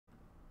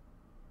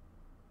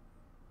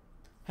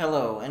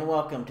Hello and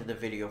welcome to the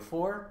video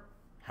for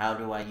how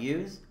do I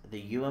use the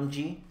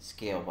UMG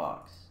scale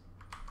box.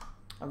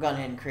 I've gone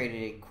ahead and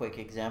created a quick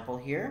example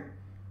here,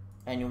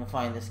 and you will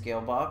find the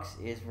scale box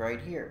is right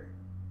here.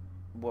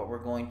 What we're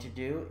going to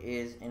do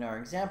is, in our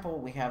example,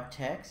 we have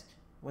text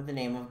with the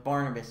name of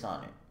Barnabas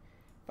on it.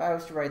 If I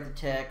was to write the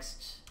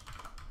text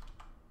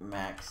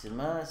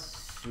Maxima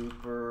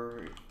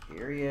Superiorus,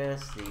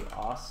 the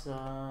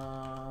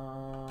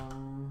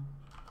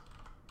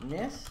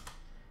awesomeness,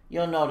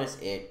 you'll notice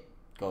it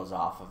goes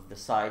off of the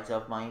sides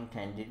of my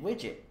intended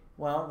widget.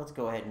 Well, let's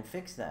go ahead and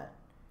fix that.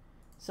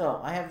 So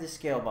I have this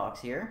scale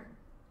box here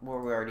where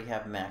we already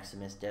have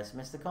Maximus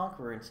Decimus the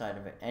Conqueror inside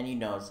of it, and you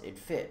notice it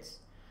fits.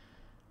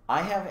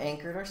 I have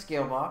anchored our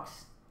scale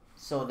box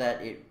so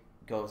that it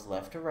goes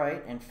left to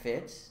right and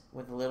fits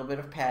with a little bit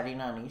of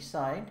padding on each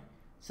side,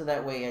 so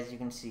that way, as you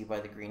can see by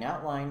the green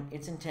outline,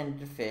 it's intended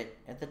to fit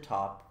at the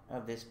top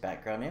of this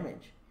background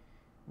image.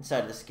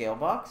 Inside of the scale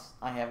box,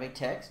 I have a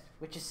text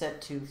which is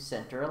set to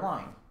center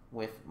align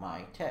with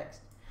my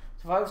text.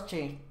 So if I was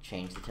to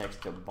change the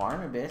text to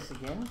Barnabas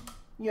again,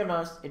 you'll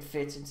notice it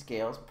fits and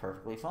scales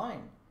perfectly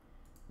fine.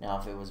 Now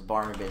if it was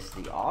Barnabas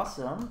the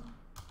Awesome,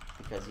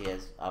 because he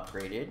has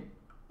upgraded,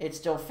 it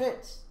still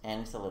fits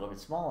and it's a little bit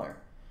smaller.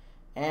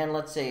 And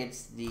let's say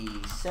it's the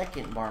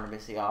second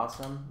Barnabas the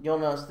Awesome, you'll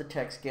notice the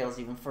text scales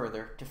even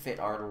further to fit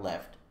our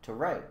left to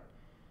right.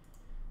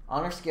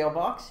 On our scale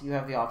box, you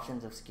have the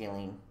options of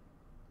scaling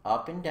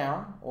up and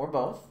down or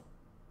both.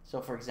 So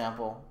for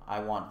example,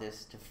 I want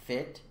this to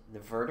fit the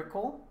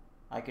vertical,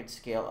 I could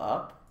scale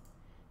up.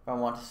 If I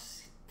want to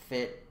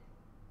fit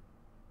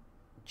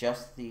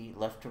just the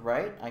left to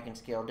right, I can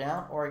scale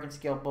down, or I can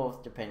scale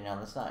both depending on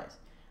the size.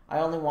 I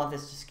only want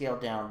this to scale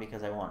down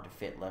because I want to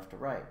fit left to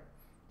right.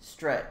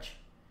 Stretch.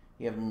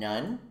 You have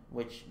none,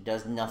 which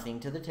does nothing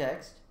to the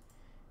text.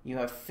 You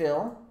have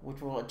fill,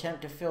 which will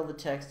attempt to fill the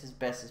text as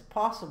best as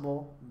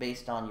possible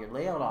based on your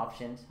layout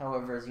options.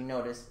 However, as you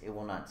notice, it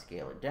will not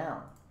scale it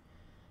down.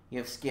 You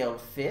have scaled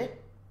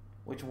fit,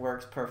 which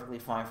works perfectly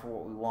fine for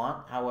what we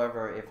want.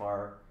 However, if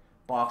our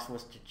box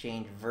was to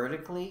change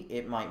vertically,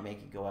 it might make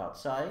it go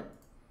outside.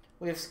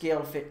 We have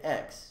scaled fit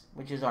X,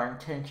 which is our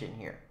intention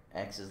here.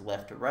 X is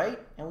left to right,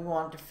 and we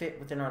want it to fit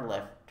within our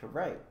left to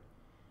right.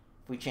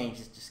 If we change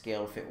this to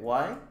scaled fit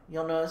Y,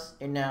 you'll notice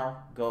it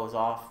now goes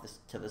off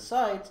to the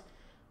sides,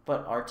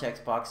 but our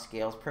text box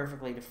scales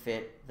perfectly to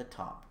fit the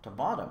top to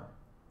bottom.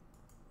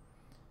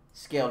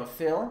 Scale to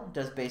fill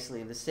does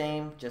basically the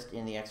same, just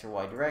in the X or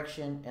Y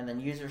direction, and then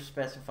user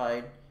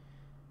specified,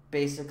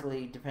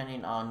 basically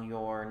depending on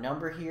your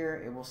number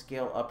here, it will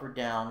scale up or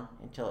down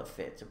until it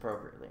fits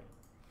appropriately.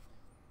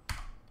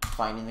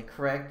 Finding the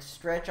correct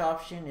stretch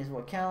option is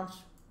what counts.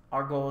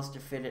 Our goal is to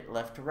fit it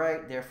left to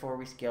right, therefore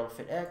we scale to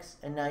fit X,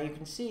 and now you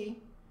can see,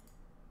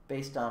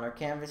 based on our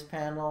canvas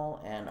panel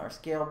and our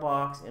scale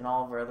box and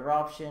all of our other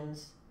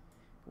options,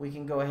 we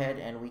can go ahead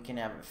and we can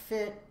have it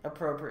fit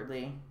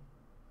appropriately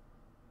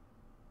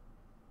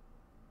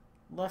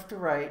left to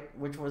right,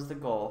 which was the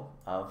goal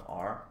of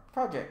our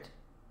project.